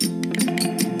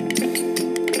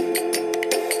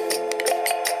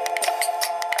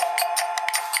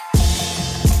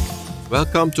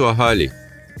Welcome to Ahali,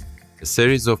 a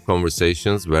series of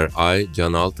conversations where I,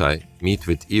 Can Altay, meet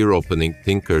with ear-opening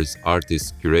thinkers,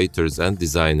 artists, curators, and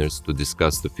designers to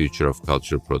discuss the future of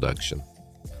cultural production.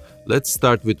 Let's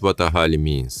start with what Ahali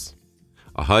means.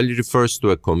 Ahali refers to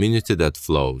a community that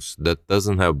flows, that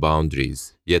doesn't have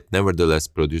boundaries, yet nevertheless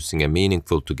producing a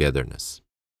meaningful togetherness.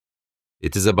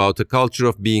 It is about a culture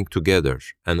of being together,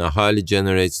 and Ahali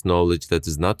generates knowledge that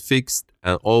is not fixed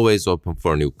and always open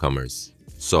for newcomers.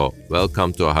 So,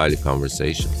 welcome to Ahali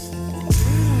Conversations.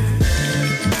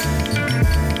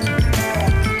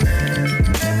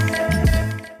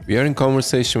 We are in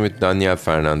conversation with Daniel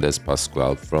Fernandez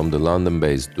Pascual from the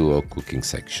London-based duo Cooking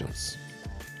Sections.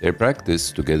 Their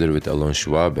practice, together with Alon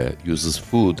Schwabe, uses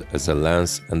food as a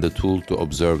lens and a tool to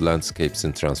observe landscapes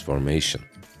in transformation.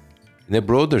 In a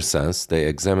broader sense, they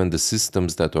examine the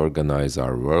systems that organize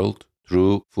our world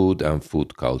through food and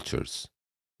food cultures.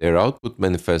 Their output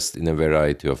manifests in a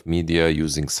variety of media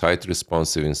using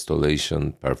site-responsive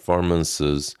installation,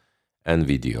 performances, and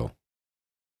video.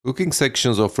 Cooking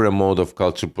Sections offer a mode of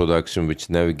cultural production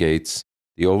which navigates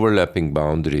the overlapping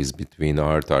boundaries between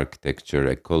art, architecture,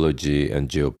 ecology, and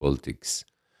geopolitics.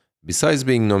 Besides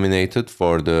being nominated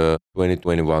for the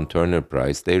 2021 Turner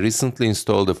Prize, they recently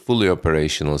installed a fully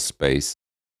operational space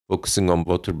focusing on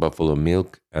water buffalo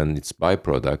milk and its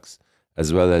byproducts,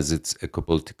 as well as its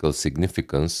ecopolitical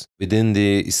significance, within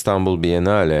the Istanbul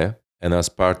Biennale and as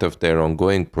part of their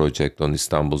ongoing project on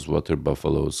Istanbul's water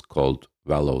buffaloes called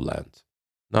Vallowland.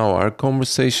 Now, our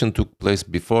conversation took place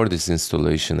before this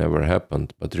installation ever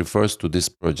happened, but refers to this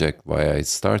project via its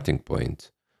starting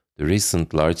point, the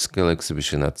recent large-scale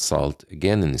exhibition at SALT,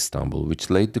 again in Istanbul, which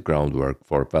laid the groundwork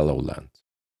for Vallowland.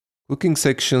 Cooking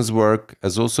Sections' work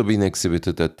has also been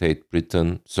exhibited at Tate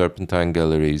Britain, Serpentine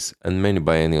Galleries, and many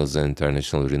biennials and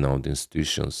international renowned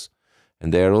institutions,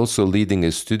 and they are also leading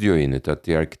a studio unit at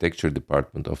the Architecture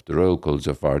Department of the Royal College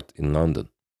of Art in London.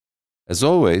 As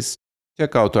always,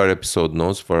 check out our episode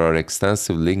notes for our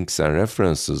extensive links and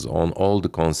references on all the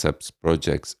concepts,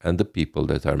 projects, and the people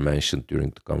that are mentioned during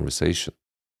the conversation.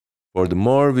 For the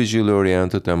more visually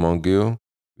oriented among you,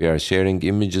 we are sharing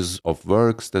images of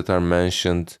works that are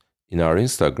mentioned in our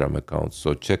Instagram account,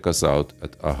 so check us out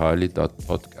at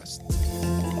ahali.podcast.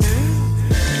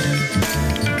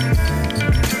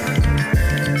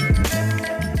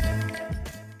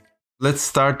 Let's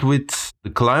start with the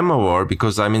Climate War,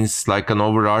 because it's like an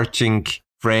overarching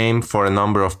frame for a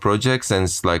number of projects, and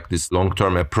it's like this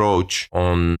long-term approach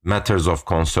on matters of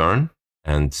concern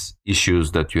and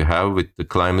issues that you have with the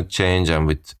climate change and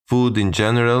with food in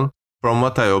general. From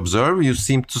what I observe, you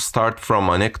seem to start from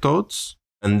anecdotes,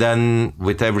 and then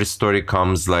with every story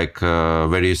comes like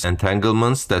various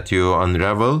entanglements that you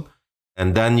unravel,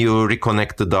 and then you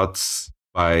reconnect the dots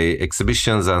by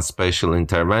exhibitions and special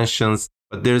interventions.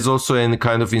 But there's also any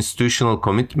kind of institutional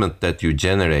commitment that you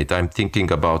generate. I'm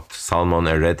thinking about Salmon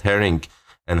a Red Herring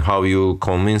and how you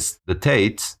convinced the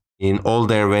Tate in all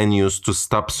their venues to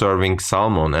stop serving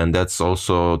salmon. And that's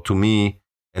also, to me,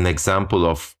 an example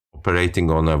of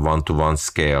operating on a one-to-one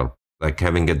scale, like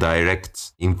having a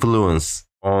direct influence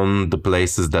on the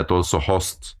places that also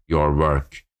host your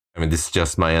work. This is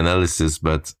just my analysis,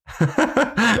 but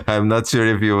I'm not sure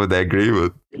if you would agree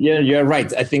with. Yeah, you're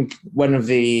right. I think one of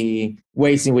the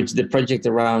ways in which the project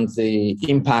around the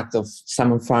impact of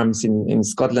salmon farms in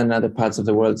Scotland and other parts of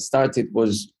the world started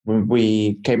was when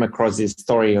we came across this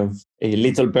story of a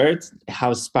little bird, a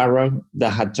house sparrow,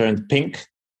 that had turned pink,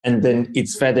 and then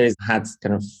its feathers had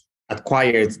kind of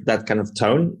acquired that kind of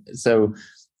tone. So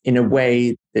in a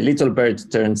way, the little bird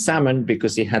turned salmon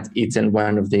because he had eaten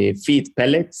one of the feed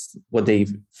pellets, what they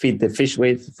feed the fish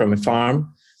with from a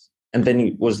farm. And then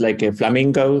it was like a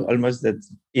flamingo almost that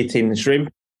eating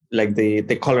shrimp, like the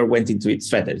color went into its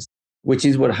feathers, which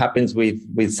is what happens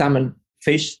with salmon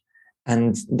fish.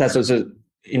 And that's also,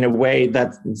 in a way,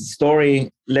 that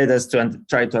story led us to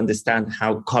try to understand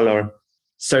how color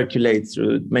circulates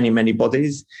through many, many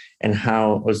bodies, and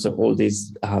how also all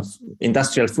these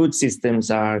industrial food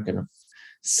systems are kind of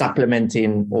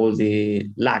supplementing all the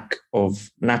lack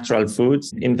of natural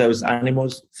foods in those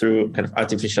animals through kind of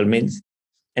artificial means.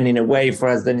 And in a way, for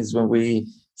us, then is when we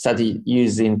started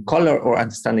using color or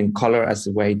understanding color as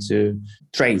a way to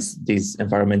trace these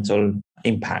environmental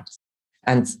impacts.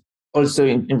 And also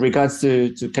in regards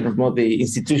to kind of more the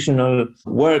institutional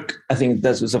work, I think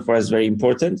that's also for us very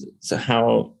important. So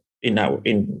how in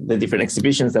the different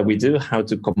exhibitions that we do, how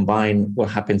to combine what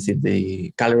happens in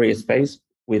the gallery space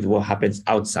with what happens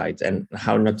outside, and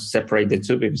how not to separate the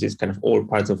two, because it's kind of all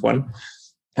parts of one.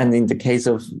 And in the case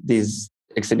of this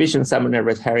exhibition, Salmon and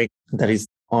Red Herring, that is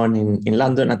on in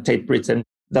London at Tate Britain,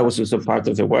 that was also part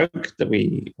of the work that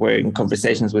we were in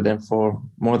conversations with them for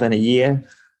more than a year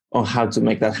on how to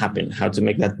make that happen, how to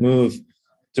make that move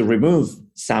to remove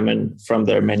salmon from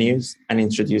their menus and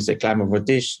introduce a climavore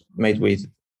dish made with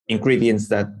ingredients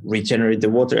that regenerate the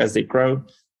water as they grow,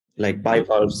 like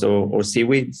bivalves or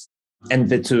seaweeds. And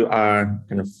the two are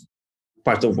kind of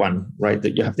part of one, right?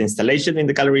 That you have the installation in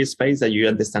the gallery space, that you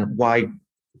understand why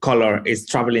color is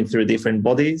traveling through different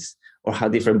bodies or how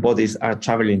different bodies are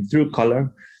traveling through color.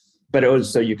 But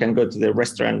also you can go to the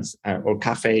restaurants or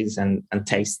cafes and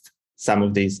taste some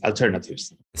of these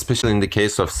alternatives. Especially in the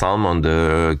case of salmon,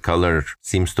 the color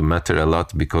seems to matter a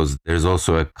lot because there's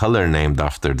also a color named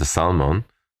after the salmon.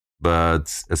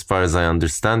 But as far as I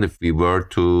understand, if we were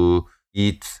to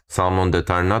eat salmon that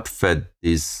are not fed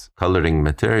these coloring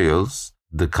materials,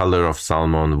 the color of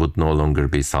salmon would no longer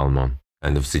be salmon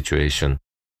kind of situation.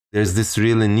 There's this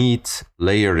really neat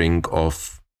layering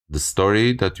of the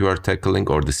story that you are tackling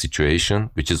or the situation,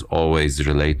 which is always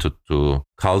related to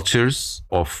cultures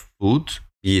of food,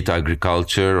 be it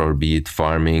agriculture or be it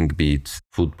farming, be it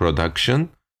food production.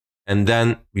 And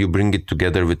then you bring it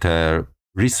together with a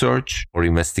research or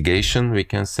investigation, we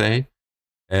can say.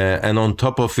 And on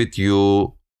top of it,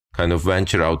 you kind of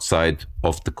venture outside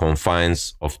of the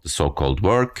confines of the so-called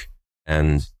work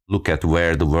and look at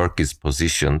where the work is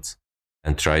positioned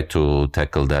and try to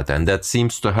tackle that. And that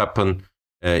seems to happen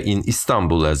in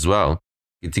Istanbul as well.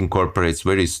 It incorporates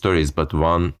various stories, but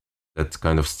one that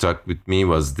kind of struck with me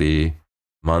was the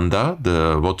manda,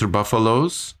 the water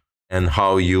buffaloes, and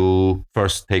how you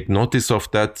first take notice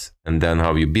of that, and then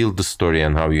how you build the story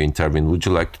and how you intervene. Would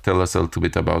you like to tell us a little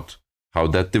bit about how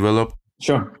that developed?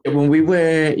 Sure. When we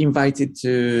were invited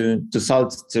to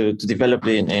SALT to develop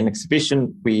an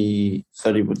exhibition, we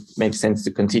thought it would make sense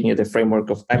to continue the framework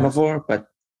of Climavore, but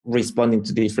responding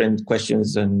to different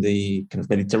questions on the kind of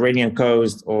Mediterranean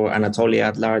coast or Anatolia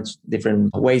at large,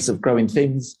 different ways of growing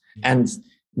things. And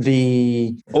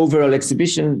the overall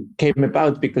exhibition came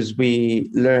about because we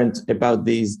learned about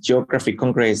this geographic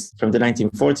congress from the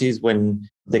 1940s when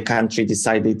the country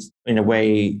decided, in a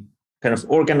way, kind of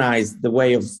organize the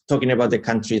way of talking about the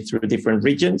country through different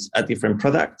regions at different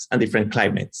products and different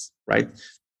climates, right?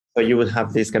 So you would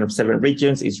have these kind of 7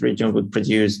 regions. Each region would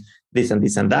produce this and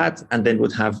this and that, and then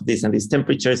would have this and these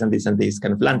temperatures and this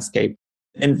kind of landscape.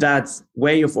 And that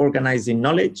way of organizing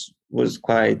knowledge was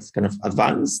quite kind of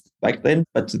advanced back then.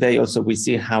 But today also we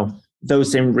see how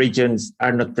those same regions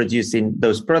are not producing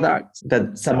those products,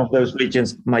 that some of those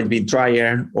regions might be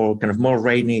drier or kind of more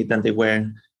rainy than they were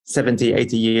 70,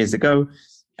 80 years ago.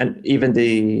 And even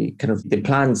the kind of the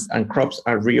plants and crops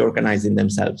are reorganizing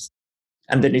themselves.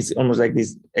 And then it's almost like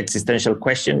this existential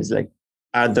question is like,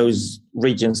 are those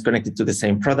regions connected to the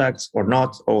same products or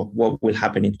not? Or what will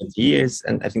happen in 20 years?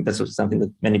 And I think that's also something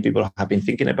that many people have been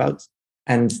thinking about.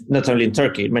 And not only in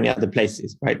Turkey, many other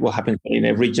places, right? What happens in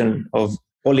a region of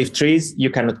olive trees? You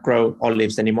cannot grow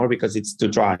olives anymore because it's too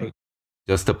dry.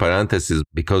 Just a parenthesis,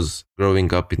 because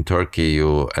growing up in Turkey,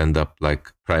 you end up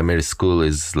like primary school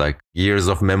is like years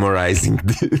of memorizing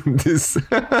this.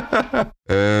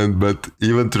 But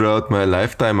even throughout my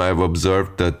lifetime, I've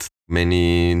observed that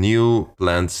many new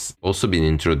plants also been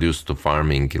introduced to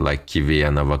farming, like kiwi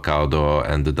and avocado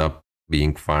ended up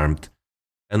being farmed.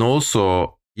 And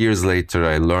also years later,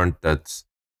 I learned that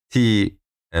tea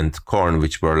and corn,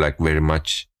 which were like very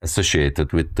much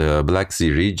associated with the Black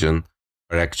Sea region,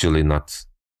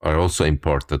 are also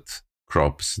imported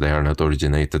crops. They are not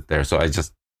originated there. So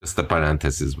just a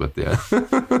parenthesis, but yeah.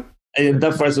 And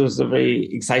that for us was very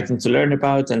exciting to learn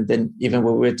about. And then even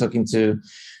when we were talking to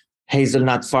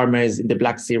hazelnut farmers in the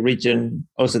Black Sea region,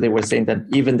 also they were saying that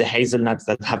even the hazelnuts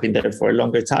that have been there for a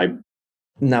longer time,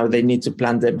 now they need to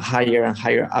plant them higher and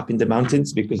higher up in the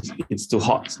mountains because it's too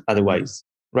hot otherwise,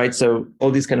 right? So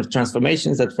all these kind of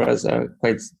transformations that for us are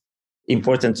quite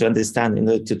important to understand in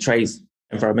order to trace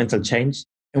environmental change.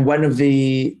 And one of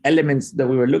the elements that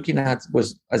we were looking at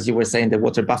was, as you were saying, the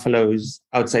water buffaloes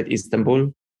outside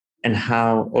Istanbul, and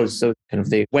how also kind of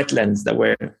the wetlands that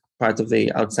were part of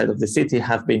the outside of the city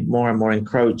have been more and more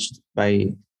encroached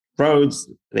by roads,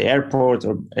 the airport,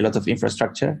 or a lot of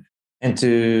infrastructure, and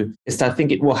to start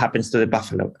thinking what happens to the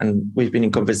buffalo. And we've been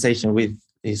in conversation with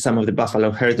some of the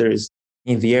buffalo herders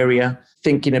in the area,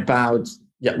 thinking about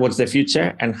what's the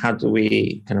future and how do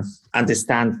we kind of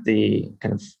understand the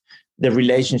kind of the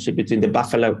relationship between the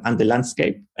buffalo and the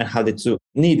landscape and how the two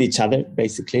need each other,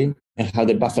 basically, and how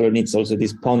the buffalo needs also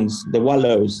these ponds, the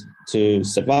wallows, to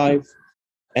survive,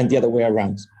 and the other way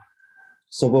around.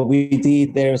 So what we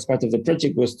did there as part of the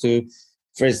project was to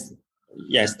first,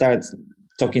 start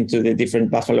talking to the different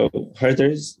buffalo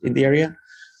herders in the area.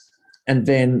 And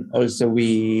then also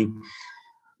we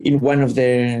In one of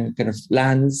their kind of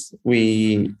lands,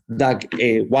 we dug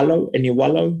a new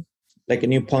wallow, like a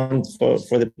new pond for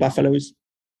the buffaloes.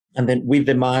 And then with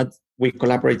the mud, we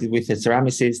collaborated with a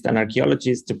ceramicist and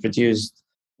archaeologist to produce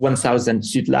 1,000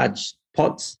 sutlage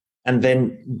pots. And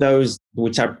then those,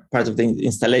 which are part of the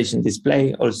installation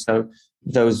display, also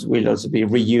those will also be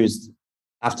reused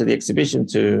after the exhibition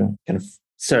to kind of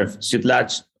serve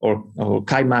sutlage or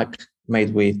kaimak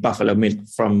made with buffalo milk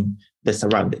from the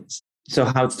surroundings. So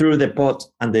how through the pot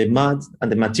and the mud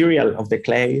and the material of the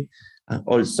clay,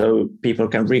 also people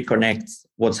can reconnect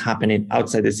what's happening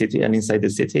outside the city and inside the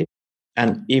city.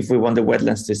 And if we want the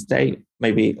wetlands to stay,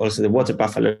 maybe also the water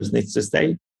buffaloes needs to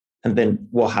stay. And then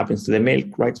what happens to the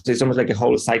milk, right? So it's almost like a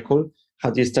whole cycle. How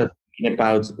do you start thinking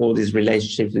about all these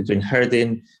relationships between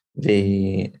herding,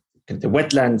 the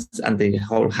wetlands and the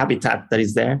whole habitat that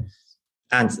is there?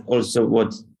 And also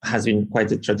what has been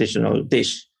quite a traditional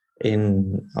dish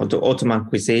in Ottoman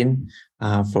cuisine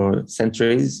for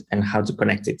centuries, and how to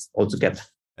connect it all together.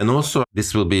 And also,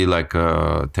 this will be like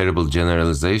a terrible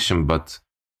generalization, but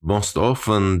most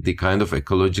often the kind of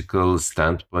ecological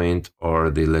standpoint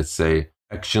or the, let's say,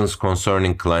 actions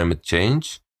concerning climate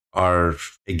change are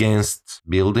against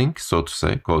building, so to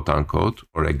say, quote unquote,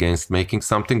 or against making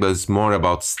something, but it's more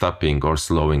about stopping or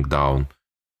slowing down.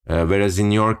 Whereas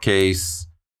in your case,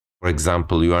 for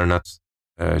example, you are not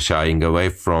shying away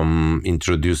from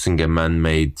introducing a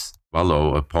man-made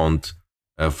wallow, a pond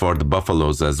for the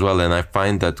buffaloes as well. And I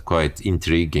find that quite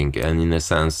intriguing and in a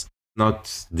sense,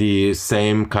 not the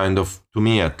same kind of, to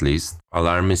me at least,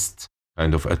 alarmist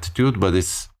kind of attitude, but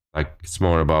it's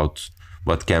more about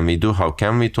what can we do, how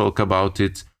can we talk about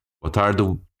it, what are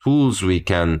the tools we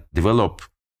can develop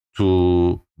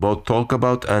to both talk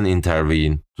about and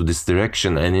intervene to this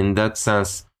direction. And in that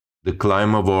sense, the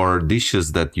climavore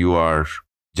dishes that you are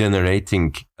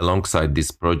generating alongside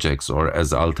these projects or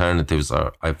as alternatives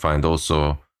are, I find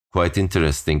also quite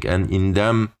interesting. And in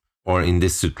them, or in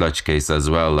this sutlage case as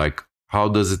well, like how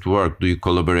does it work? Do you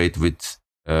collaborate with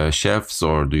chefs,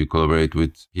 or do you collaborate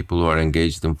with people who are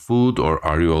engaged in food, or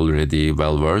are you already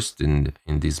well versed in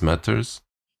these matters?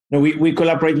 No, we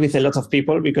collaborate with a lot of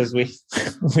people because we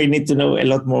we need to know a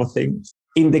lot more things.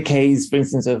 In the case, for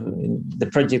instance, of the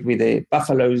project with the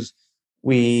buffaloes,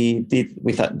 we did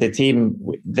with the team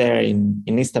there in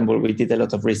Istanbul, we did a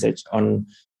lot of research on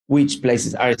which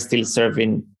places are still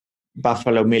serving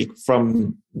buffalo milk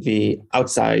from the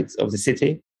outside of the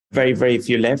city. Very, very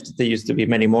few left. There used to be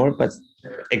many more, but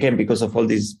again, because of all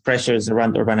these pressures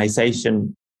around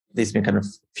urbanization, there's been kind of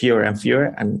fewer and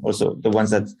fewer, and also the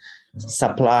ones that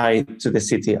supply to the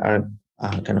city are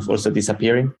kind of also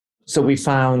disappearing. So we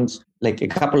found like a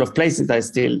couple of places that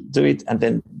still do it, and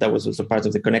then that was also part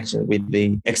of the connection with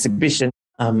the exhibition,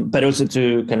 but also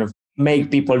to kind of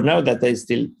make people know that there's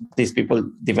still these people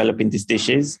developing these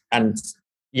dishes, and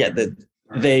that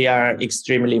they are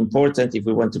extremely important if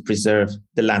we want to preserve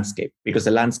the landscape, because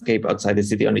the landscape outside the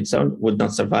city on its own would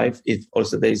not survive if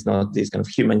also there is not this kind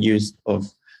of human use of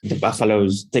the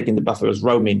buffaloes, taking the buffaloes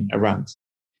roaming around.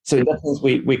 So in that sense,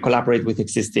 we collaborate with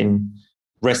existing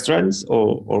restaurants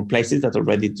or places that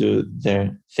already do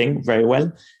their thing very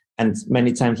well. And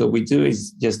many times what we do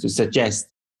is just to suggest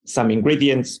some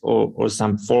ingredients or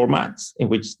some formats in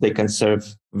which they can serve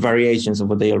variations of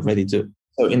what they already do.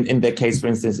 So in the case, for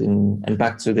instance, and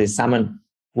back to the salmon,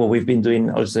 what we've been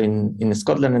doing also in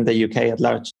Scotland and the UK at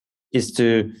large is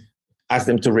to ask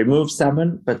them to remove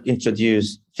salmon, but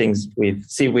introduce things with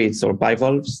seaweeds or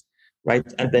bivalves, right?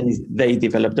 And then they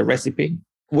develop the recipe.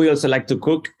 We also like to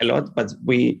cook a lot, but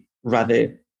we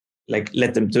rather like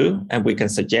let them do, and we can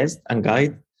suggest and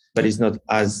guide, but it's not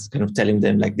us kind of telling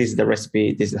them like, this is the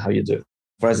recipe, this is how you do it.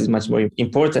 For us, it's much more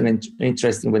important and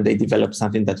interesting when they develop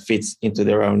something that fits into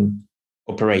their own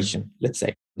operation, let's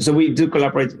say. So we do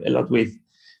collaborate a lot with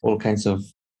all kinds of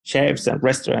chefs and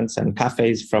restaurants and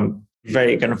cafes, from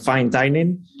very kind of fine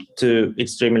dining to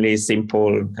extremely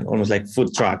simple and almost like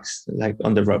food trucks, like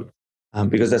on the road.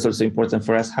 Because that's also important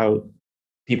for us, how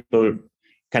people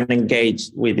can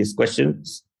engage with these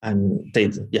questions, and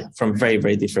they, from very,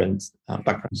 very different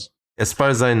backgrounds. As far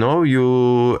as I know,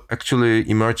 you actually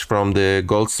emerged from the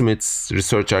Goldsmiths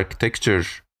Research Architecture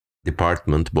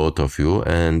department, both of you.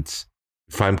 And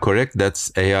if I'm correct,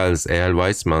 that's Eyal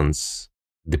Weissman's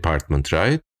department,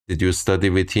 right? Did you study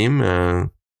with him,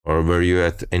 or were you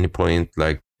at any point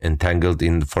like entangled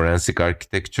in forensic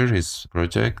architecture, his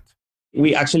project?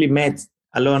 We actually met,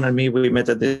 Alon and me, we met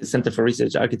at the Center for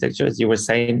Research Architecture, as you were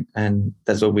saying, and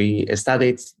that's what we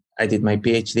studied. I did my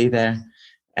PhD there.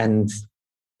 And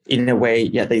in a way,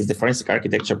 there's the forensic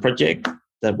architecture project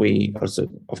that we also,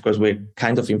 of course, we're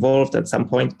kind of involved at some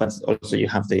point, but also you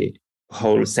have the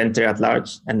whole center at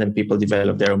large, and then people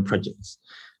develop their own projects.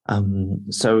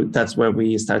 So that's where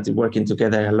we started working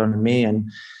together, Alon and me,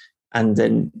 and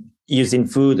then using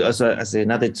food also as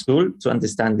another tool to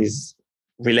understand these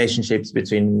relationships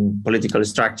between political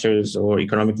structures or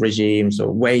economic regimes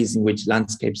or ways in which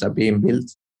landscapes are being built.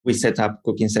 We set up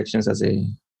cooking sections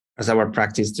as our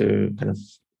practice to kind of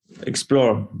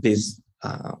explore these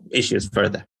issues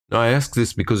further. No, I ask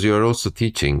this because you are also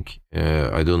teaching.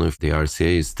 I don't know if the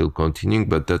RCA is still continuing,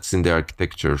 but that's in the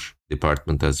architecture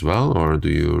department as well, or do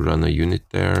you run a unit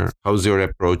there? How's your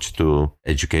approach to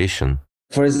education?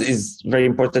 For us, it's very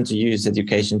important to use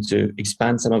education to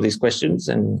expand some of these questions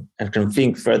and kind of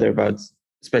think further about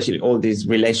especially all these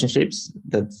relationships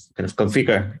that kind of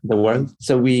configure the world.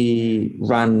 So we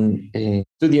run a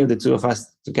studio, the two of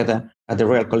us together at the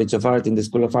Royal College of Art in the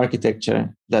School of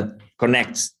Architecture, that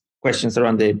connects questions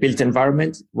around the built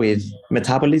environment with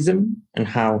metabolism and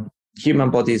how human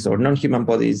bodies or non-human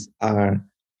bodies are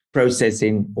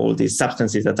processing all these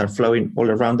substances that are flowing all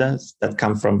around us that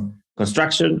come from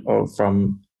construction or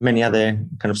from many other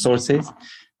kind of sources.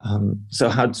 So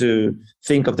how to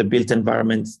think of the built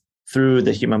environment through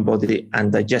the human body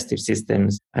and digestive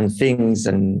systems and things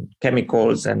and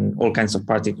chemicals and all kinds of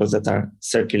particles that are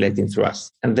circulating through us.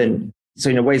 And then, so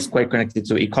in a way, it's quite connected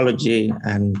to ecology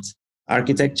and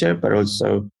architecture, but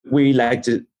also we like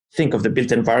to think of the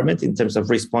built environment in terms of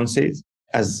responses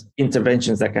as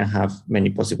interventions that can have many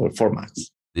possible formats.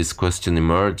 This question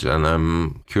emerged, and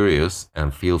I'm curious,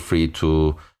 and feel free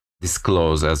to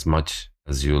disclose as much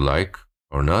as you like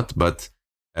or not, but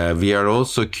we are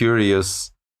also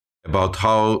curious about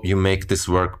how you make this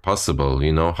work possible.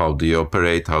 You know, how do you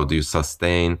operate? How do you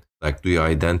sustain? Like, do you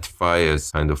identify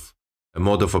as kind of a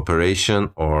mode of operation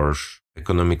or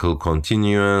economical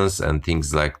continuance and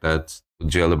things like that?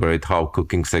 Could you elaborate how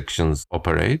cooking sections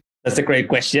operate? That's a great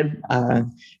question.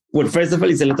 Well, first of all,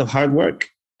 it's a lot of hard work.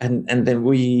 And then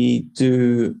we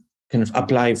do kind of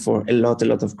apply for a lot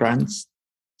of grants.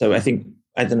 So I think,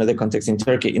 I don't know the context in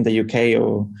Turkey, in the UK,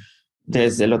 or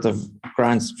there's a lot of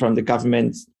grants from the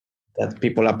government that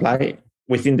people apply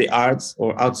within the arts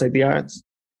or outside the arts.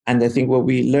 And I think what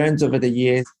we learned over the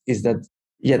years is that,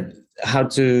 how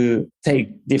to take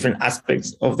different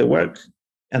aspects of the work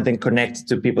and then connect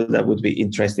to people that would be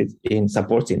interested in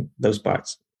supporting those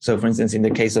parts. So for instance, in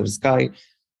the case of Sky,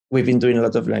 we've been doing a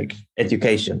lot of like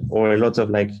education or a lot of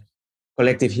like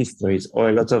collective histories or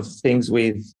a lot of things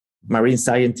with marine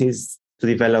scientists to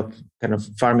develop kind of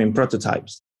farming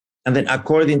prototypes. And then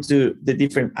according to the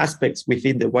different aspects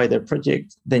within the wider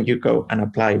project, then you go and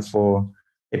apply for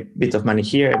a bit of money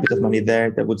here, a bit of money there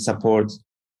that would support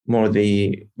more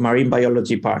the marine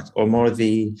biology part or more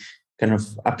the kind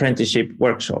of apprenticeship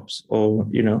workshops or,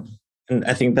 you know, and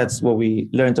I think that's what we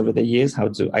learned over the years, how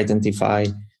to identify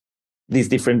these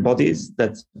different bodies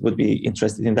that would be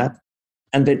interested in that.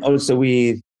 And then also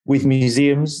with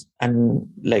museums, and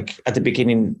like at the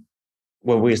beginning,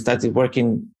 when we started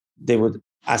working, they would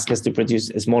ask us to produce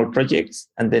small projects,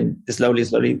 and then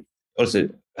slowly also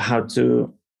how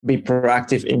to be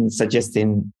proactive in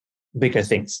suggesting bigger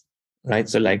things, right?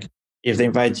 So like if they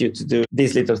invite you to do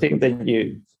this little thing,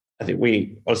 then I think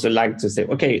we also like to say,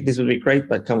 okay, this would be great,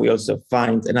 but can we also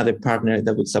find another partner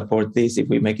that would support this if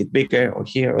we make it bigger or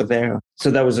here or there?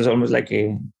 So that was just almost like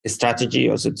a strategy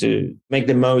also to make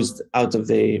the most out of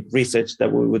the research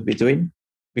that we would be doing,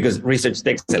 because research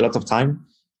takes a lot of time,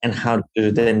 and how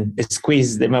to then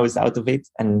squeeze the most out of it.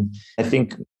 And I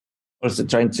think also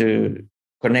trying to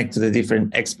connect to the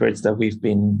different experts that we've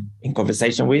been in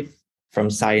conversation with,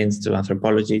 from science to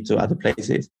anthropology to other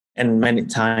places, and many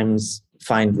times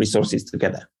find resources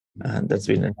together. And that's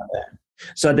been another.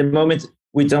 So at the moment,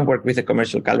 we don't work with a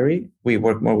commercial gallery. We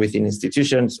work more within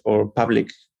institutions or public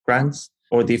grants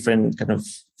or different kind of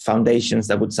foundations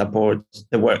that would support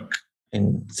the work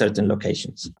in certain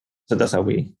locations. So that's how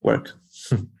we work.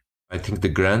 I think the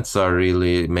grants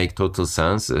really make total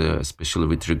sense, especially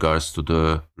with regards to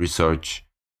the research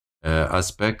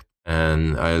aspect.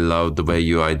 And I love the way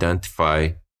you identify,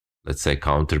 let's say,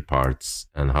 counterparts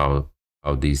and how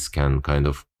these can kind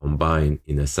of combine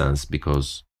in a sense,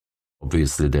 because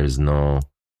obviously there's no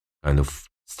kind of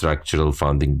structural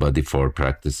funding body for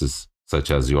practices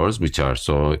such as yours, which are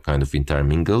so kind of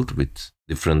intermingled with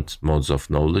different modes of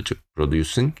knowledge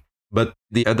producing. But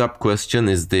the add-up question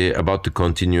is about the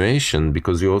continuation,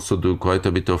 because you also do quite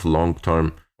a bit of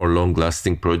long-term or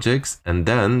long-lasting projects. And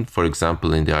then, for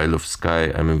example, in the Isle of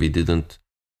Skye, I mean, we didn't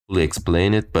fully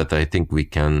explain it, but I think we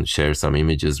can share some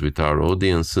images with our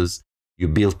audiences. You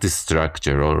built this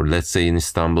structure, or let's say in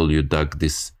Istanbul, you dug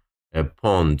this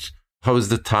pond. How is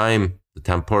the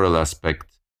temporal aspect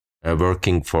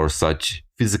working for such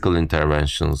physical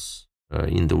interventions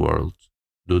in the world?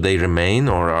 Do they remain,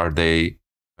 or are they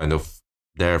kind of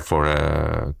there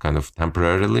for kind of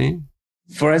temporarily?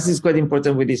 For us, it's quite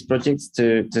important with these projects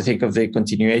to think of the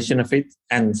continuation of it.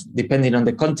 And depending on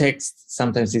the context,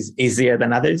 sometimes it's easier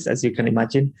than others, as you can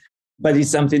imagine. But it's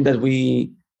something that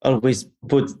we always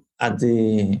put at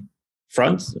the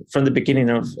front from the beginning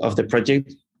of the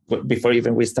project, before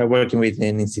even we start working with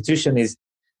an institution, is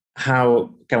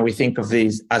how can we think of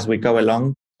this as we go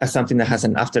along as something that has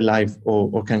an afterlife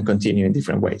or can continue in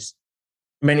different ways.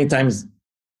 Many times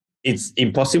it's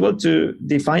impossible to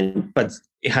define, but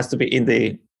it has to be in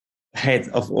the head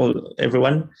of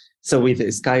everyone. So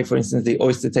with Sky, for instance, the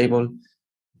oyster table,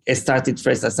 it started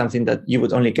first as something that you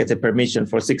would only get a permission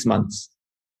for 6 months,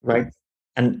 right?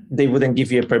 And they wouldn't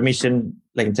give you a permission,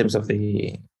 like in terms of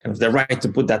the kind of the right to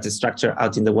put that structure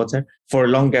out in the water for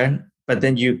longer, but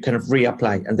then you kind of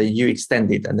reapply and then you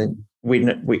extend it. And then we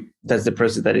that's the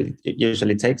process that it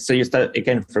usually takes. So you start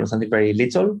again from something very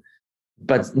little,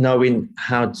 but knowing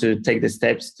how to take the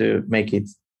steps to make it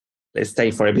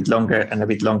stay for a bit longer and a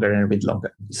bit longer and a bit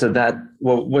longer. So that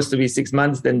was to be 6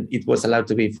 months, then it was allowed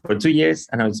to be for 2 years,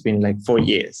 and now it's been like 4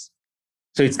 years.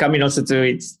 So it's coming also to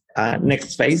its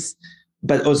next phase.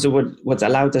 But also what's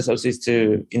allowed us also is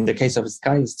to, in the case of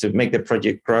Sky, is to make the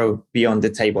project grow beyond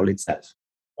the table itself.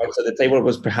 Right? So the table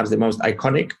was perhaps the most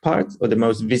iconic part or the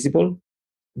most visible.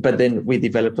 But then we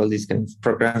developed all these kind of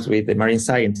programs with the marine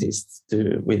scientists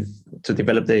to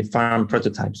develop the farm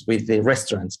prototypes, with the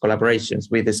restaurants, collaborations,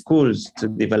 with the schools to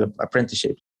develop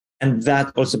apprenticeships. And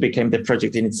that also became the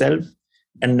project in itself.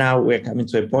 And now we're coming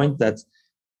to a point that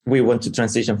we want to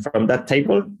transition from that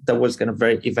table that was kind of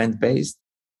very event-based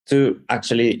to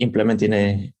actually implementing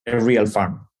a real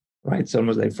farm, right? It's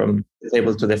almost like from the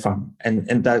table to the farm.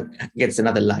 And that gets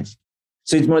another life.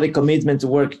 So it's more the commitment to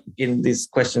work in these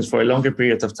questions for a longer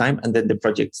period of time, and then the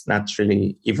projects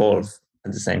naturally evolve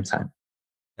at the same time.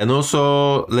 And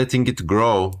also letting it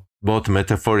grow, both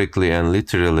metaphorically and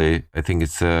literally. I think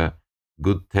it's a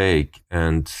good take.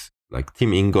 And like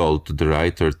Tim Ingold, the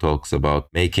writer, talks about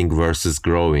making versus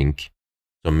growing.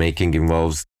 So making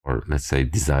involves, or let's say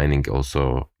designing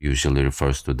also usually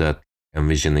refers to that,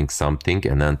 envisioning something,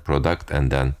 an end product,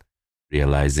 and then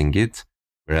realizing it.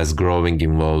 Whereas growing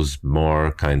involves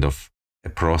more kind of a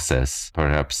process,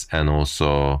 perhaps, and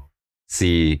also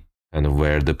see kind of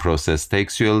where the process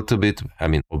takes you a little bit. I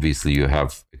mean, obviously you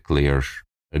have a clear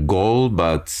goal,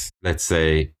 but let's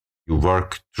say you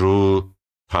work through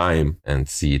time and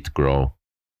see it grow.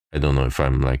 I don't know if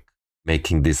I'm like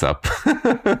making this up.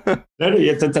 No,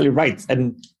 you're totally right.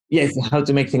 And yes, how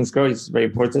to make things grow is very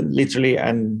important, literally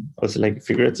and also like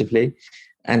figuratively.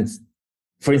 And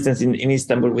for instance, in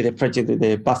Istanbul, with a project with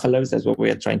the buffaloes, that's what we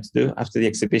are trying to do after the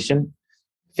exhibition,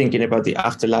 thinking about the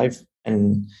afterlife.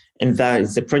 And that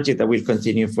is a project that will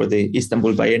continue for the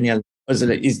Istanbul Biennial. Also,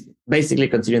 is basically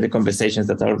continuing the conversations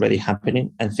that are already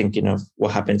happening and thinking of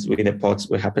what happens with the pots,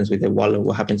 what happens with the wallow,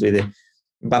 what happens with the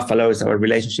buffaloes, our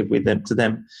relationship with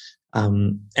them,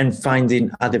 and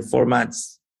finding other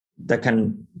formats that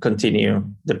can continue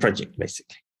the project,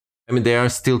 basically. I mean, they are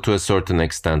still to a certain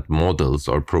extent models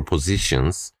or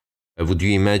propositions. Would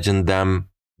you imagine them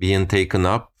being taken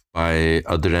up by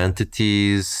other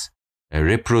entities,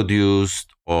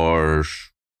 reproduced or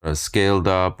scaled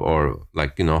up, or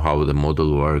like, you know, how the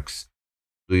model works?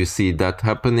 Do you see that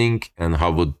happening? And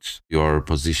how would your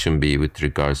position be with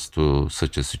regards to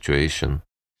such a situation?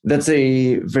 That's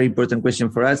a very important question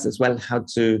for us as well, how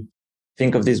to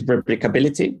think of this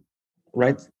replicability,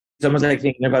 right? It's almost like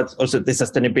thinking about also the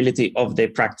sustainability of the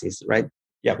practice, right?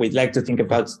 Yeah, we'd like to think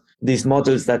about these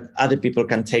models that other people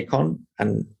can take on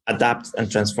and adapt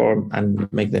and transform and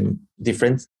make them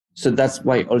different. So that's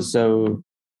why also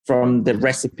from the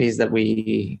recipes that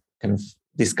we kind of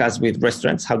discuss with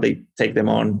restaurants, how they take them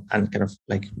on and kind of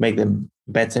like make them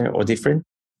better or different,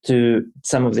 to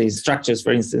some of these structures.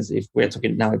 For instance, if we're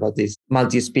talking now about this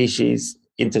multi-species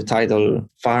intertidal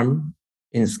farm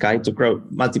in Sky to grow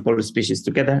multiple species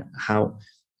together, how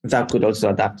that could also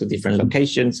adapt to different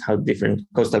locations, how different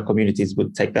coastal communities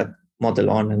would take that model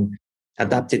on and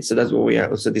adapt it. So that's what we are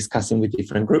also discussing with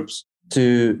different groups,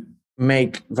 to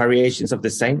make variations of the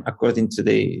same according to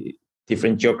the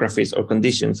different geographies or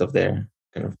conditions of their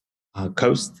kind of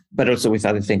coast, but also with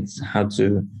other things. How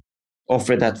to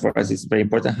offer that for us is very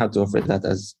important, how to offer that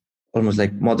as almost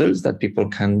like models that people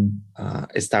can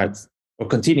start or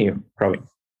continue growing.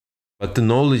 But the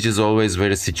knowledge is always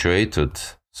very situated.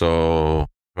 So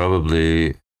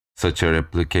probably such a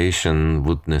replication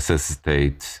would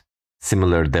necessitate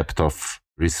similar depth of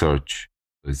research.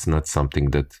 It's not something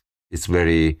that is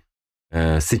very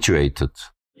situated.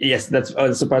 Yes, that's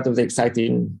also part of the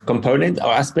exciting component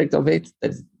or aspect of it.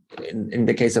 That in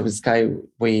the case of Sky,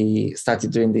 we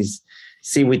started doing these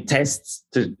seaweed tests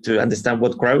to understand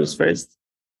what grows first.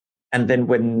 And then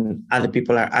when other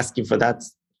people are asking for that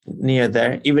near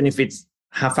there, even if it's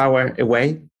half hour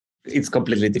away, it's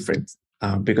completely different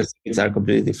because it's are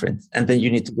completely different. And then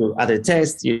you need to do other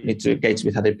tests. You need to engage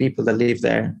with other people that live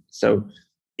there. So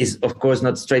it's of course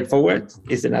not straightforward.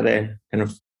 It's another kind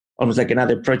of almost like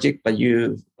another project, but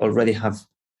you already have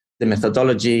the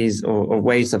methodologies or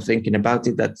ways of thinking about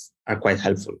it that are quite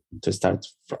helpful to start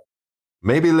from.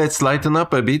 Maybe let's lighten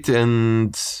up a bit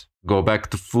and go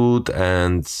back to food,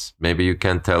 and maybe you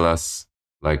can tell us,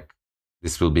 like,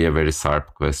 this will be a very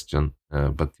sharp question,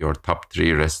 but your top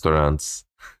 3 restaurants,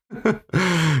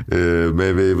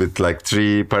 maybe with like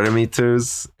 3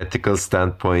 parameters: ethical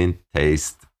standpoint,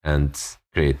 taste, and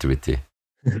creativity.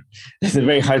 That's a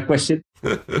very hard question.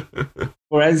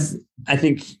 For us, I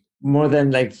think more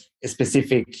than like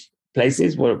specific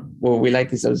places, what we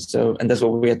like is also, and that's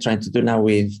what we are trying to do now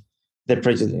with the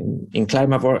project in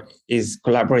Climavore, is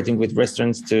collaborating with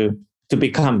restaurants to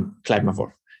become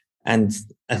Climavore. And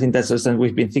I think that's also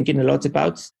we've been thinking a lot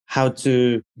about how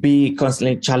to be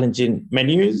constantly challenging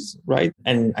menus, right?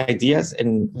 And ideas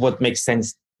and what makes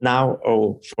sense now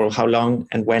or for how long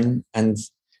and when. And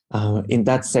in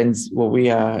that sense, what we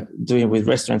are doing with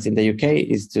restaurants in the UK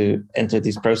is to enter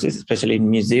this process, especially in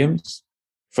museums,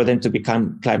 for them to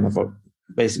become Climavore,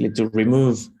 basically to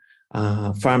remove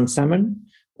farmed salmon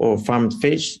or farmed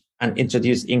fish and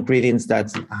introduce ingredients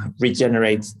that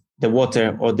regenerate the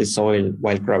water or the soil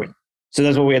while growing. So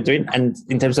that's what we are doing. And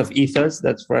in terms of ethos,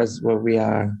 that's for us what we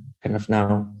are kind of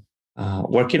now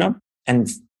working on. And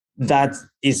that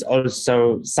is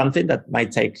also something that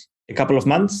might take a couple of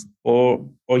months or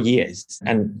years.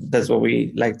 And that's what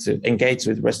we like to engage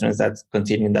with restaurants that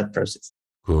continue in that process.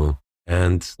 Cool.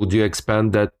 And would you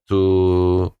expand that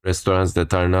to restaurants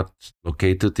that are not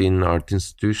located in art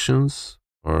institutions?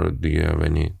 Or do you have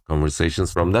any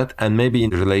conversations from that? And maybe in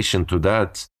relation to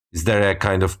that, is there a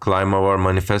kind of Climavore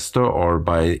manifesto, or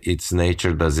by its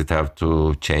nature, does it have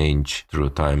to change through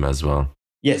time as well?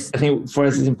 Yes, I think for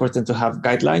us it's important to have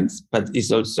guidelines, but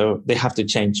it's also, they have to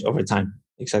change over time.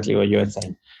 Exactly what you are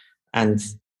saying. And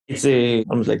it's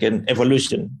almost like an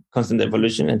evolution, constant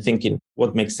evolution, and thinking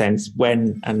what makes sense,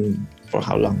 when, and for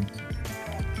how long.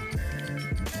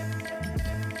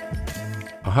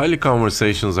 Ahali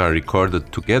conversations are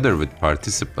recorded together with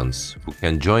participants who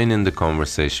can join in the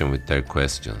conversation with their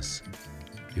questions.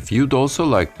 If you'd also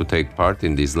like to take part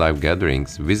in these live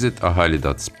gatherings, visit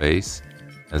ahali.space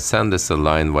and send us a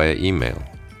line via email.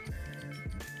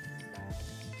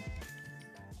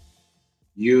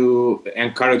 You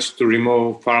encouraged to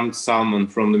remove farmed salmon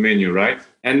from the menu, right?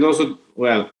 And also,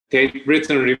 well, Tate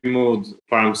Britain removed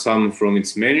farmed salmon from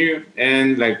its menu.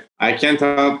 And like, I can't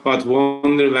help but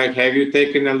wonder, like, have you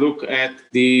taken a look at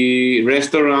the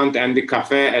restaurant and the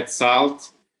cafe at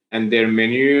Salt and their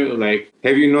menu? Like,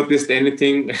 have you noticed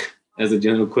anything as a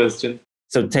general question?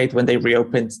 So Tate, when they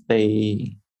reopened,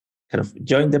 they kind of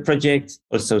joined the project.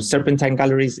 Also Serpentine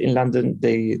Galleries in London,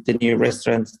 the new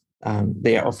restaurant,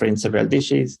 they are offering several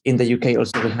dishes. In the UK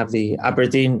also we have the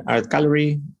Aberdeen Art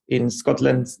Gallery in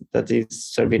Scotland that is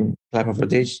serving Climavore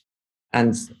dish,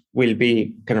 and we'll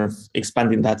be kind of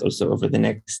expanding that also over the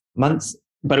next months.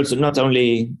 But also not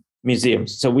only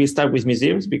museums. So we start with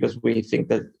museums because we think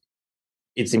that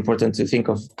it's important to think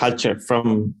of culture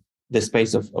from the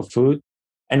space of food.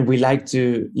 And we like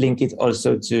to link it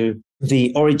also to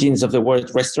the origins of the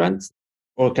word restaurant,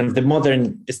 or kind of the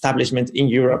modern establishment in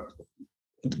Europe.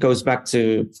 It goes back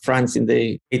to France in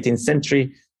the 18th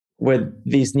century, where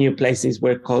these new places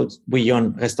were called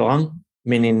bouillon restaurant,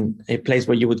 meaning a place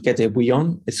where you would get a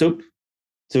bouillon, a soup,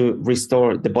 to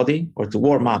restore the body or to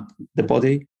warm up the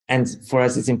body. And for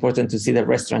us, it's important to see the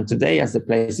restaurant today as the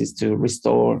places to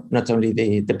restore not only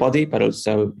the body, but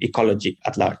also ecology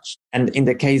at large. And in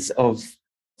the case of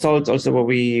Salt, also what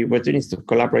we were doing is to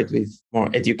collaborate with more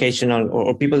educational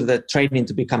or people that are training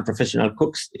to become professional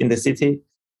cooks in the city.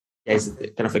 It's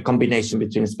kind of a combination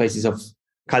between spaces of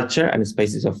culture and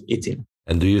spaces of eating.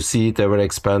 And do you see it ever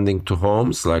expanding to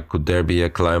homes? Like, could there be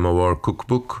a Climavore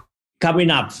cookbook?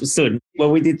 Coming up soon. What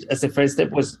we did as a first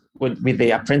step was with the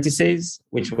apprentices,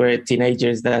 which were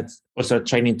teenagers that also are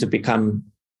training to become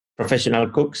professional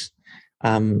cooks,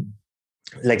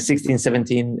 like 16,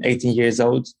 17, 18 years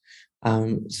old.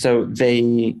 So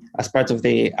they, as part of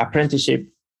the apprenticeship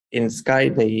in Sky,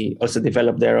 they also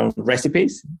developed their own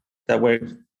recipes that were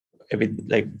a bit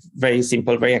like very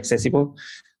simple, very accessible.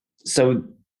 So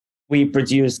we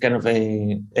produced kind of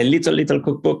a little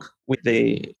cookbook with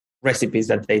the recipes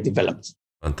that they developed.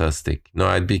 Fantastic. No,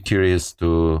 I'd be curious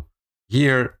to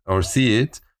hear or see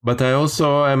it, but I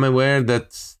also am aware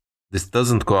that this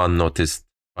doesn't go unnoticed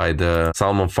by the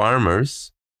salmon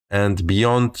farmers. And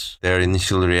beyond their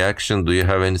initial reaction, do you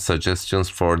have any suggestions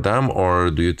for them, or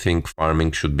do you think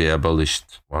farming should be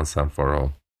abolished once and for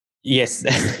all? Yes,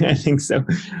 I think so.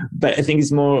 But I think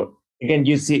it's more, again,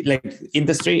 you see, like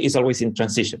industry is always in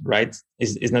transition, right?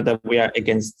 It's not that we are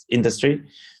against industry.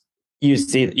 You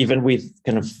see, even with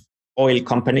kind of oil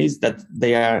companies that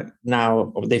they are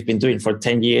now, or they've been doing for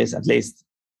 10 years at least,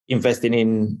 investing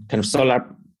in kind of solar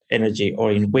energy or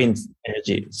in wind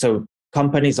energy. So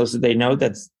companies also, they know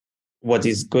that what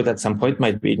is good at some point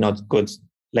might be not good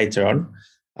later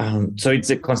on. So it's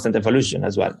a constant evolution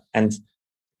as well. And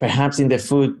perhaps in the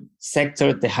food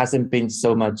sector, there hasn't been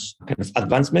so much kind of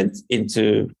advancement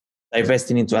into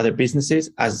divesting into other businesses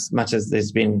as much as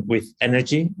there's been with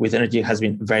energy. With energy, it has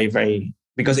been very, very,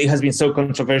 because it has been so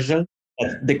controversial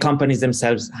that the companies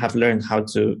themselves have learned how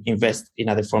to invest in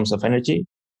other forms of energy.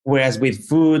 Whereas with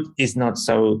food, it's not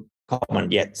so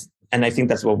common yet. And I think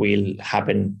that's what will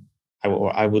happen.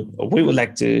 We would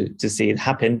like to see it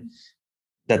happen,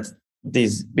 that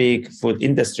these big food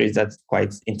industries that's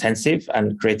quite intensive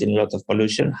and creating a lot of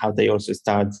pollution, how they also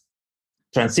start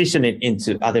transitioning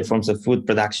into other forms of food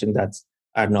production that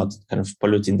are not kind of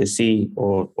polluting the sea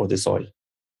or the soil.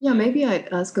 Yeah, maybe I'd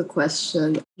ask a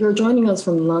question. You're joining us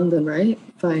from London, right?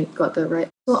 If I got that right.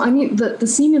 So, I mean, the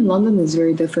scene in London is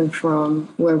very different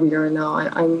from where we are now.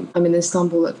 I'm in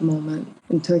Istanbul at the moment,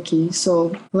 in Turkey.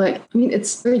 So,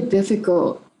 it's very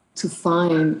difficult to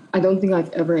find. I don't think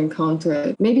I've ever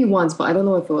encountered, maybe once, but I don't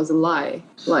know if it was a lie,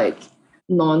 like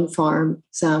non-farm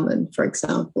salmon, for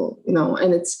example,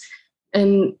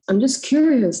 and I'm just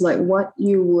curious, like what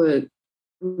you would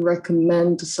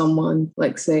recommend to someone,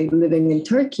 like say living in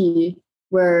Turkey,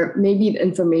 where maybe the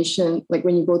information, like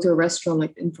when you go to a restaurant,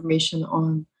 like the information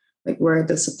on like where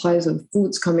the supplies of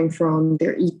food's coming from,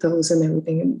 their ethos and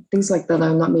everything, and things like that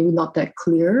are not that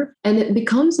clear. And it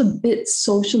becomes a bit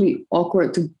socially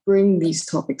awkward to bring these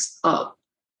topics up,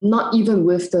 not even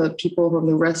with the people from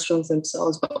the restaurants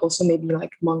themselves, but also maybe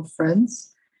like among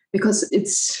friends, because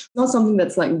it's not something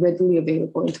that's like readily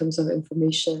available in terms of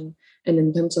information and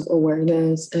in terms of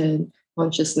awareness and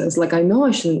consciousness. Like, I know I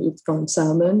shouldn't eat farmed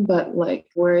salmon, but like,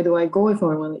 where do I go if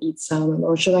I want to eat salmon?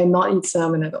 Or should I not eat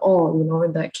salmon at all,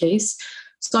 in that case?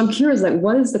 So I'm curious, like,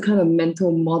 what is the kind of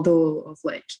mental model of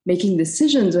like making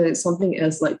decisions when it's something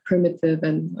as like primitive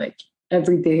and like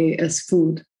everyday as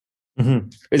food? Mm-hmm.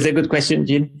 It's a good question,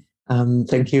 Jean.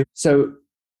 Thank you. So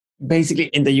basically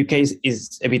in the UK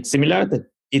is a bit similar, that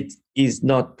it is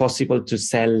not possible to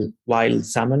sell wild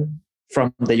salmon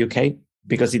from the UK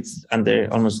because it's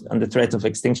almost under threat of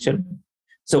extinction.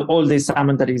 So all the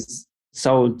salmon that is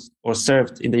sold or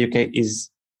served in the UK is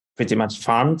pretty much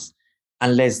farmed,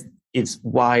 unless it's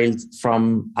wild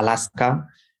from Alaska.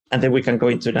 And then we can go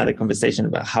into another conversation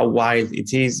about how wild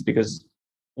it is, because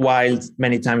wild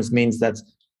many times means that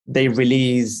they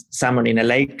release salmon in a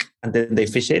lake and then they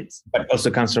fish it, but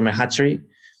also comes from a hatchery.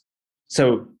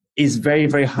 So it's very,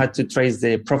 very hard to trace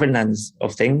the provenance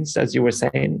of things, as you were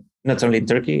saying, not only in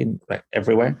Turkey, like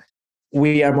everywhere.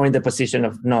 We are more in the position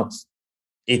of not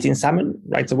eating salmon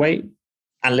right away,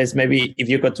 unless maybe if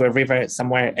you go to a river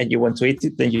somewhere and you want to eat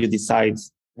it, then you decide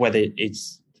whether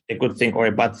it's a good thing or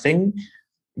a bad thing.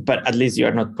 But at least you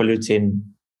are not polluting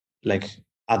like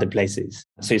other places.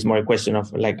 So it's more a question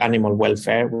of like animal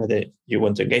welfare, whether you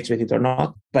want to engage with it or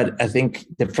not. But I think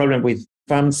the problem with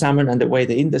farmed salmon and the way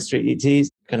the industry it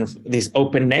is kind of these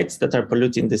open nets that are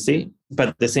polluting the sea.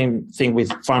 But the same thing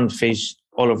with farmed fish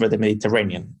all over the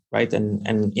Mediterranean, right? And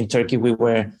in Turkey, we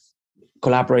were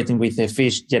collaborating with a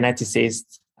fish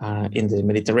geneticist in the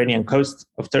Mediterranean coast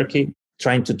of Turkey,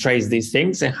 trying to trace these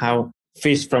things and how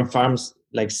fish from farms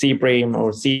like sea bream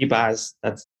or sea bass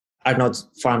that are not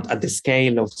farmed at the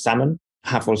scale of salmon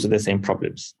have also the same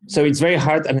problems. So it's very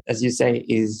hard, and as you say,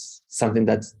 is something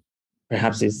that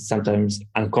perhaps is sometimes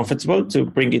uncomfortable to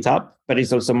bring it up, but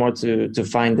it's also more to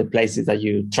find the places that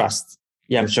you trust.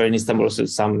 Yeah, I'm sure in Istanbul also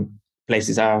some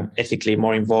places are ethically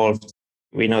more involved.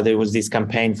 We know there was this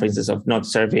campaign, for instance, of not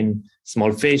serving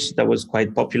small fish that was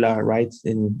quite popular, right,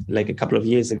 in like a couple of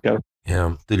years ago.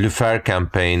 Yeah, the Lufer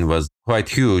campaign was quite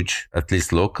huge, at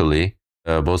least locally.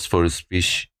 Bosphorus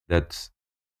fish that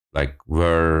like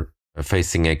were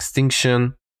facing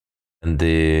extinction, and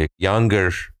the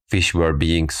younger fish were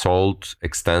being sold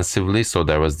extensively. So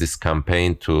there was this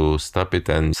campaign to stop it,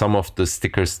 and some of the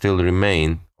stickers still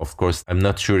remain. Of course, I'm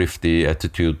not sure if the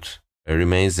attitude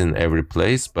remains in every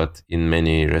place, but in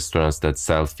many restaurants that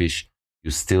sell fish,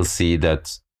 you still see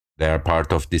that they are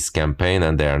part of this campaign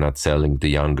and they are not selling the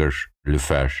younger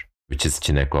Lufer, which is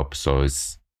Chinekop. So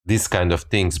it's these kind of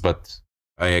things. But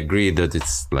I agree that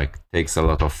it's like takes a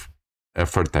lot of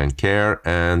effort and care.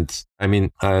 And I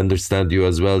mean, I understand you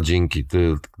as well, Jinky,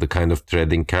 the kind of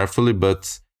treading carefully,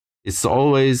 but it's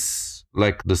always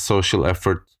like the social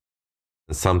effort.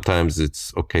 And sometimes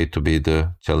it's okay to be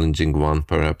the challenging one,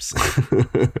 perhaps.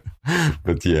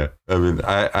 But yeah, I mean,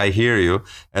 I hear you.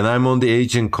 And I'm on the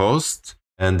Aegean coast,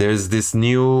 and there's this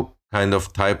new kind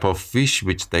of type of fish,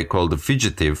 which they call the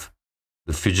fugitive.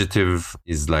 The fugitive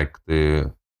is like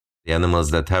the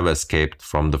animals that have escaped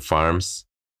from the farms,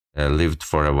 lived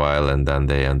for a while, and then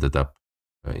they ended up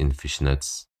in fish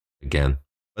nets again.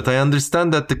 But I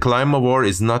understand that the climavore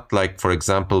is not like, for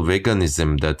example,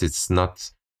 veganism, that it's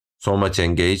not so much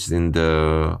engaged in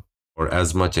or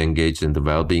as much engaged in the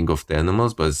well-being of the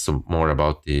animals, but it's more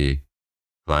about the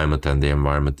climate and the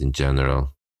environment in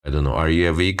general. I don't know. Are you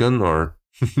a vegan or?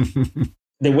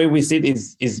 The way we see it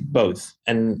is both,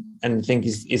 and I think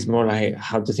is more like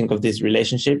how to think of these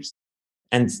relationships.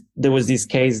 And there was this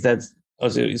case that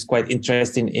also is quite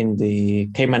interesting in the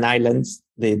Cayman Islands,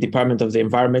 the Department of the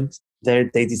Environment. There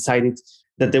they decided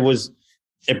that there was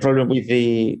a problem with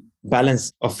the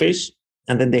balance of fish.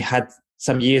 And then they had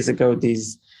some years ago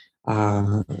these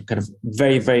kind of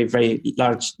very, very, very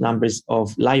large numbers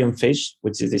of lionfish,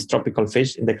 which is this tropical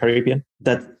fish in the Caribbean,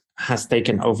 that has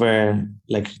taken over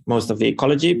like most of the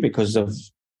ecology because of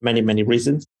many, many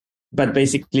reasons. But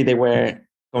basically they were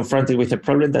confronted with a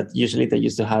problem that usually they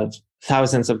used to have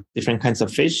thousands of different kinds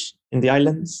of fish in the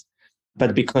islands.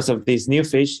 But because of these new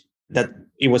fish, that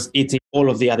it was eating all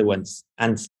of the other ones.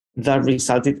 And that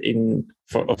resulted in,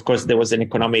 of course, there was an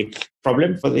economic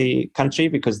problem for the country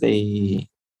because the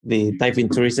diving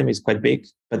tourism is quite big,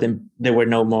 but then there were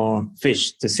no more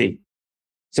fish to see.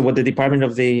 So what the Department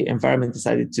of the Environment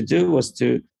decided to do was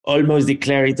to almost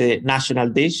declare it a national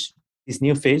dish, this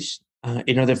new fish,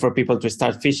 in order for people to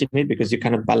start fishing it, because you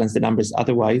cannot balance the numbers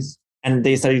otherwise. And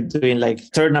they started doing like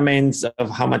tournaments of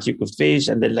how much you could fish,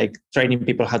 and then like training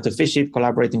people how to fish it,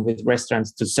 collaborating with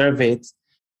restaurants to serve it.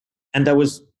 And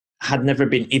that had never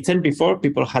been eaten before.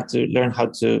 People had to learn how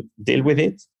to deal with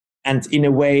it. And in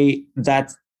a way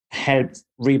that helped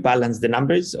rebalance the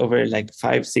numbers over like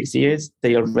 5-6 years.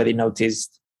 They already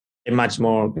noticed a much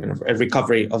more kind of a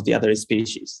recovery of the other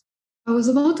species. I was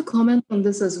about to comment on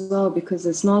this as well, because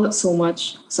it's not so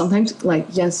much, sometimes like,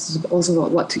 yes, it's also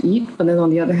about what to eat, but then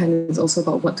on the other hand, it's also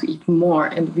about what to eat more.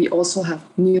 And we also have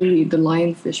newly the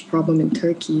lionfish problem in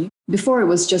Turkey. Before it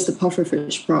was just the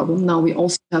pufferfish problem. Now we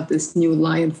also have this new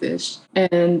lionfish.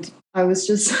 And I was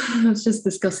just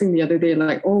discussing the other day,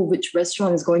 like, oh, which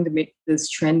restaurant is going to make this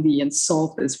trendy and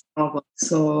solve this problem?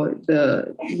 So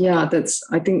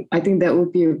I think that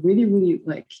would be a really, really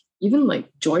like, even like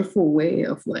joyful way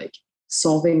of like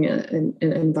solving an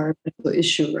environmental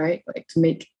issue, right? Like to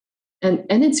make, and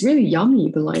it's really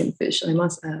yummy, the lionfish, I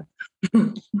must add.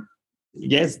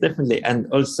 Yes, definitely.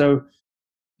 And also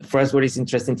for us, what is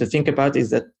interesting to think about is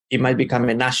that it might become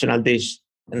a national dish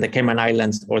in the Cayman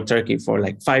Islands or Turkey for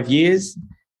like 5 years.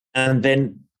 And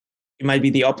then it might be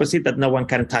the opposite, that no one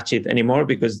can touch it anymore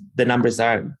because the numbers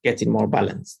are getting more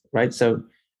balanced, right? So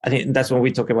I think that's when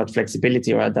we talk about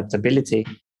flexibility or adaptability.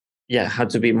 Yeah, how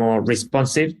to be more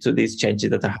responsive to these changes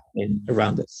that are happening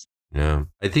around us. Yeah,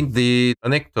 I think the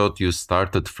anecdote you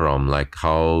started from, like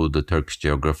how the Turkish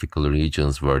geographical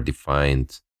regions were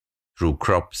defined through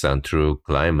crops and through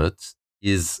climate,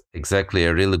 is exactly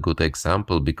a really good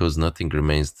example, because nothing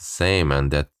remains the same, and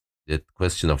that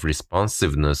question of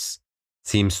responsiveness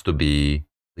seems to be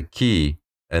the key,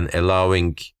 and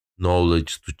allowing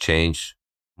knowledge to change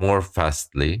more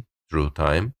fastly through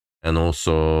time, and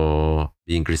also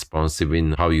being responsive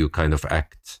in how you kind of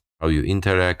act, how you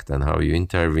interact and how you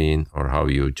intervene, or how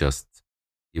you just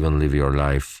even live your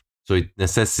life. So it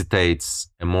necessitates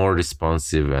a more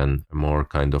responsive and a more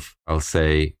kind of, I'll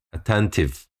say,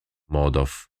 attentive mode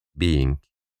of being.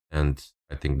 And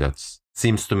I think that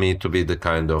seems to me to be the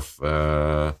kind of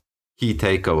key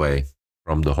takeaway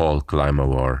from the whole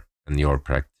climavore and your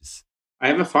practice. I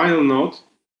have a final note.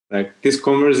 Like, this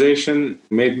conversation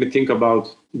made me think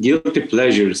about guilty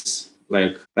pleasures,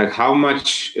 like how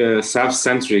much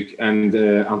self-centric and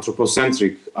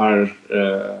anthropocentric are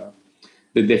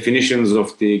the definitions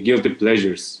of the guilty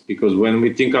pleasures. Because when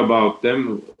we think about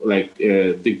them, like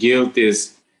the guilt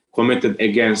is committed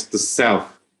against the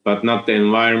self, but not the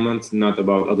environment, not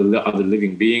about other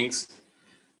living beings.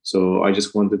 So I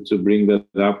just wanted to bring that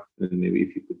up, and maybe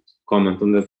if you could comment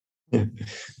on that. Yeah.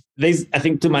 there's, I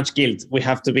think, too much guilt we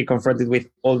have to be confronted with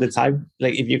all the time.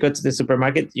 Like if you go to the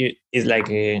supermarket, it's like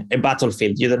a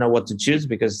battlefield. You don't know what to choose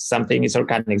because something is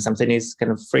organic, something is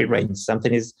kind of free range,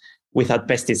 something is without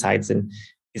pesticides, and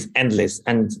it's endless.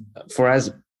 And for us,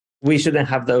 we shouldn't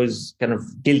have those kind of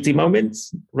guilty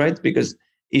moments, right? Because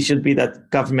it should be that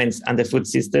governments and the food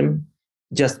system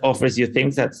just offers you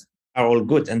things that are all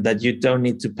good and that you don't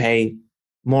need to pay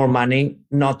more money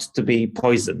not to be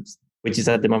poisoned, which is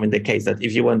at the moment the case, that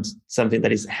if you want something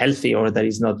that is healthy or that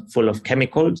is not full of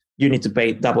chemicals, you need to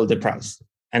pay double the price.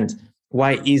 And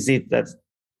why is it that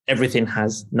everything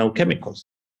has no chemicals,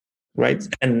 right?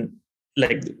 And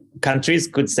like countries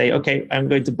could say, okay, I'm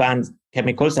going to ban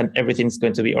chemicals and everything's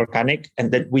going to be organic.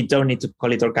 And then we don't need to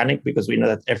call it organic because we know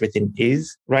that everything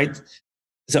is, right?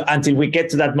 So until we get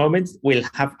to that moment, we'll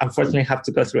unfortunately have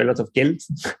to go through a lot of guilt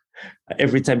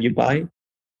every time you buy.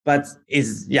 But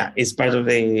it's part of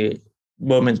the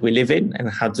moment we live in and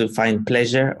how to find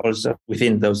pleasure also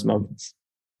within those moments.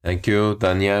 Thank you,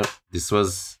 Daniel. This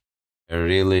was a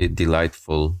really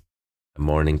delightful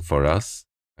morning for us.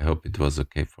 I hope it was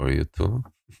okay for you too.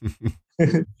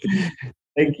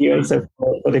 Thank you also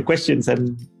for the questions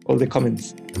and all the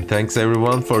comments. And thanks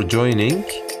everyone for joining.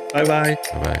 Bye-bye.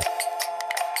 Bye-bye.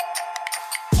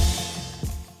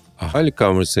 Ahali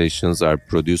Conversations are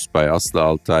produced by Aslı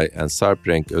Altay and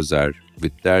Sarprenk Özer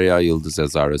with Derya Yıldız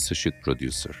as our associate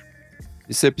producer.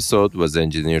 This episode was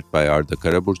engineered by Arda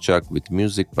Karaburçak with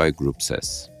music by Group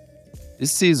Ses.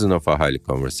 This season of Ahali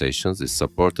Conversations is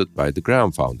supported by the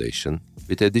Graham Foundation,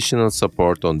 with additional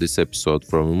support on this episode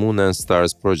from Moon and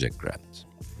Stars Project Grant.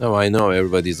 Now I know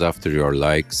everybody's after your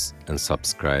likes and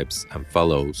subscribes and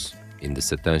follows in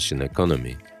this attention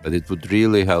economy, but it would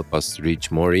really help us reach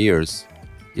more ears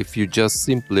if you just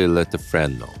simply let a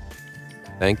friend know.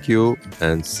 Thank you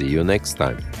and see you next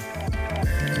time.